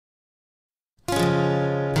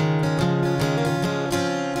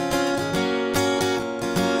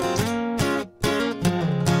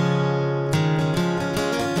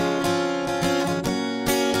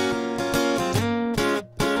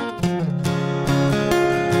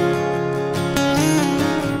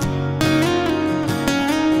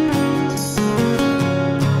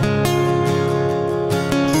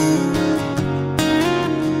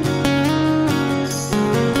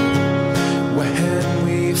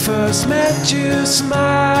first met you,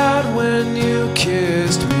 smiled when you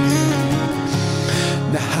kissed me.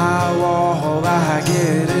 Now all I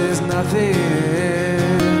get is nothing.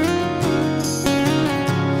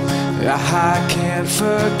 I can't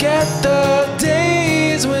forget the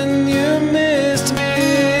days when you missed me.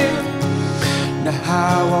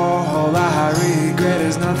 Now all I regret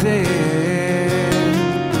is nothing.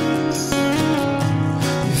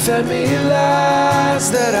 You fed me lies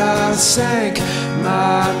that I sank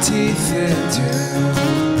my teeth into.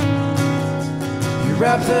 You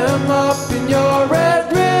wrapped them up in your red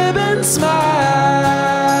ribbon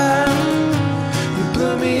smile. You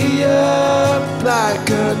blew me up like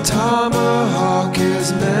a tomahawk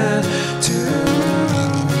is meant to.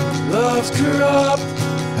 Love's corrupt,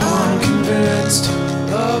 I'm convinced.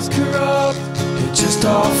 Love's corrupt, it just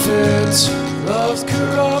all fits. Love's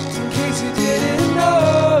corrupt, in case you didn't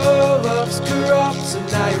know. Love's corrupt, so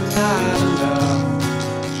now you're not alone.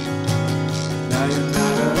 Now you're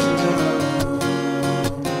not alone.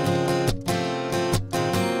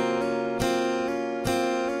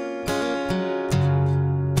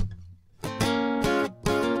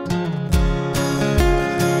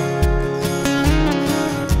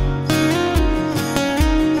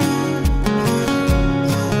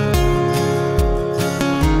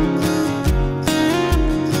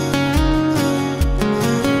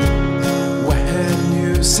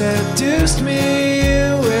 Seduced me, you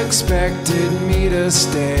expected me to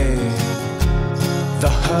stay. The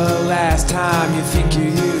last time you think you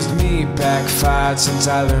used me backfired since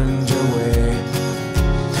I learned your way.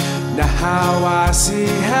 Now I see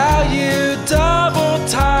how you double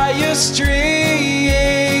tie your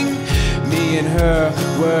string. Me and her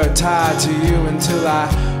were tied to you until I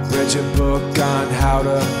read your book on how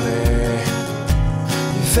to play.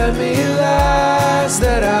 You fed me lies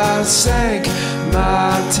that I sank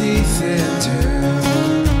my teeth into.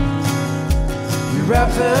 You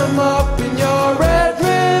wrap them up in your red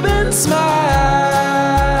ribbon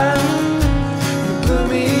smile. You blew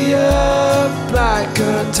me up like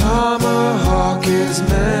a tomahawk is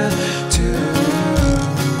meant to.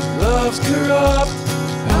 Love's corrupt,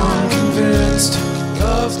 I'm convinced.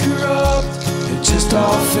 Love's corrupt, it just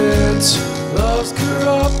all fits. Love's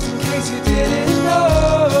corrupt, in case you didn't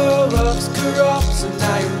know. Love's corrupt, so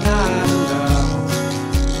now you're not alone.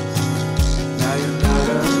 Now you're not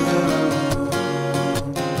alone.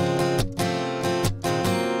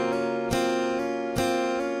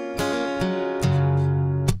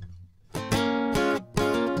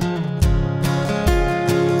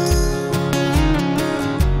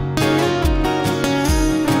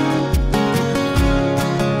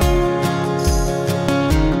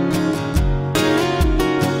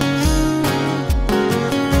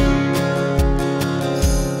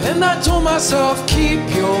 And I told myself, keep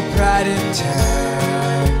your pride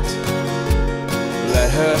intact.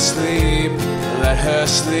 Let her sleep, let her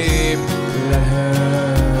sleep, let her.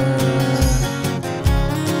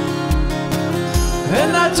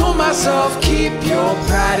 And I told myself, keep your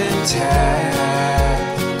pride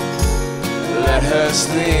intact. Let her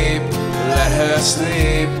sleep, let her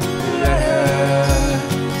sleep, let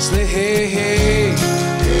her sleep.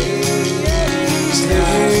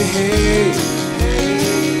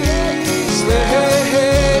 Sleep.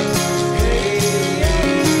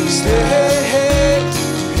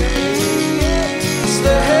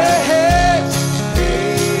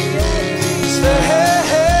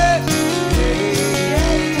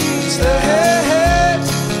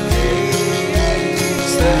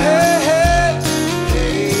 Stay